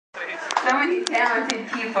So many talented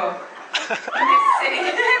people in this city.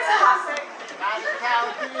 It's awesome. Not as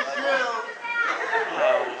talented as you.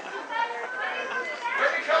 When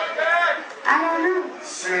are you coming back? I don't know. As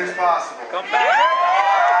soon as possible. Come back.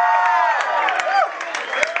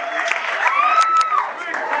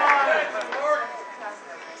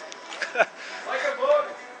 Like a book.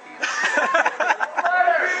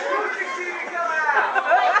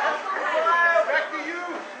 Back to you.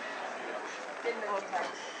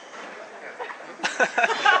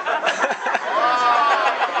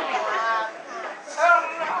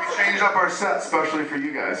 We changed up our set especially for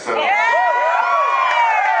you guys, so last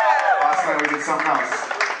night we did something else.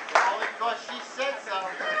 Only because she said so.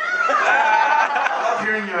 I love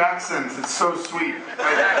hearing your accents, it's so sweet. Like, you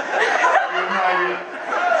have no idea.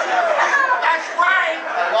 That's right.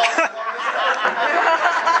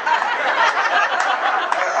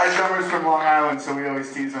 Our drummer's from Long Island, so we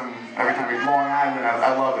always tease him every time we Long Island.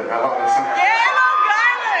 I love it. I love it. So, Yeah, Long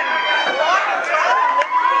Island!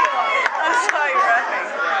 I'm sorry, rapping.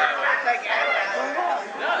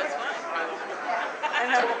 No, it's fine. I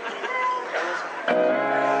know.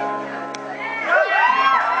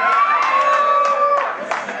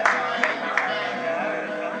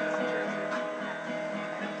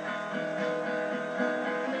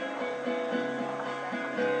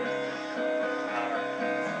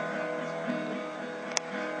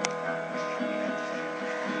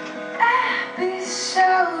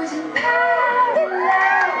 Episodes and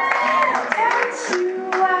parallels. Don't you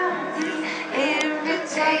want the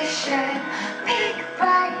invitation? Big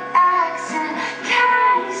bright accent,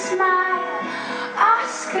 candy smile,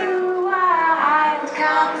 Oscar Wilde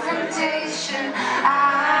confrontation. I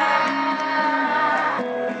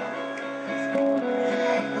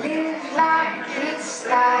live like it's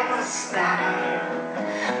lifestyle.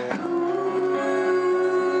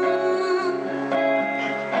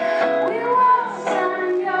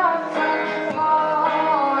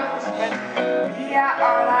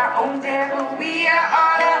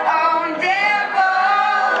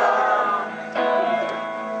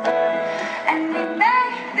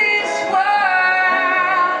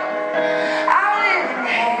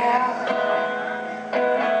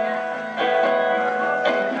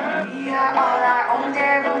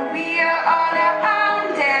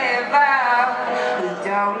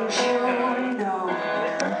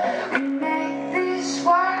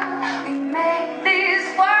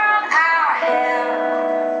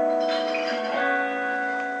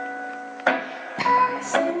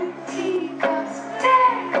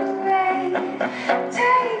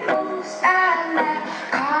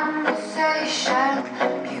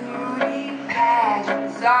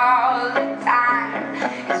 All the time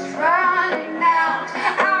it's running out.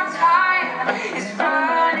 Our time is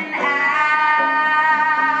running out.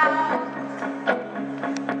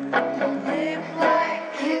 Live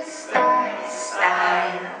like it's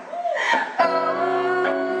lifestyle. Oh,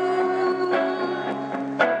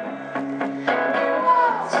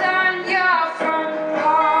 walls on your front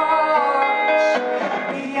porch.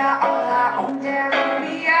 We are all our own devil.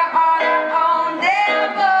 We are all our own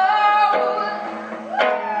devil.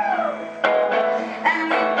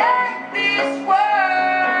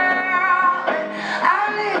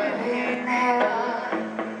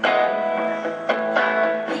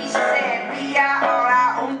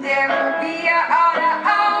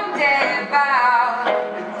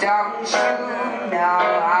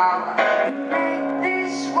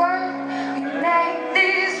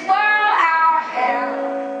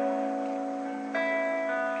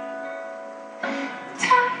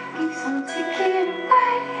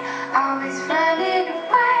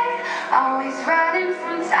 Always running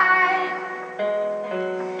from time.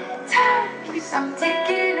 Time keeps on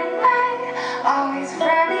ticking away. Always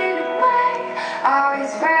running away.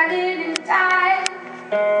 Always running in time.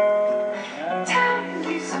 Time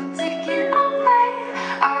keeps on ticking away.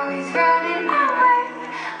 Always running away.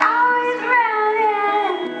 Always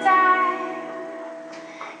running in time.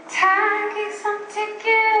 Time keeps on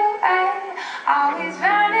ticking away. Always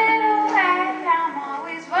running away. I'm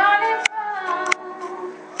always running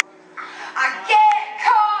from. I get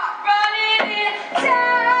caught running in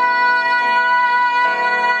time.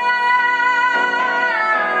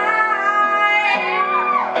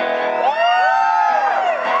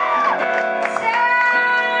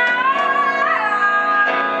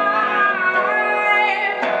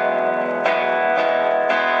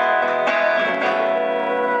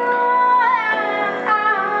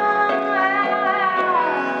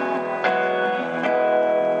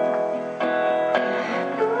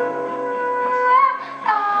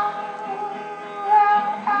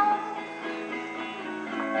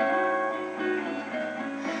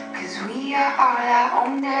 We are all our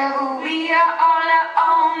own devil. We are all our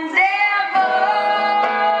own devil.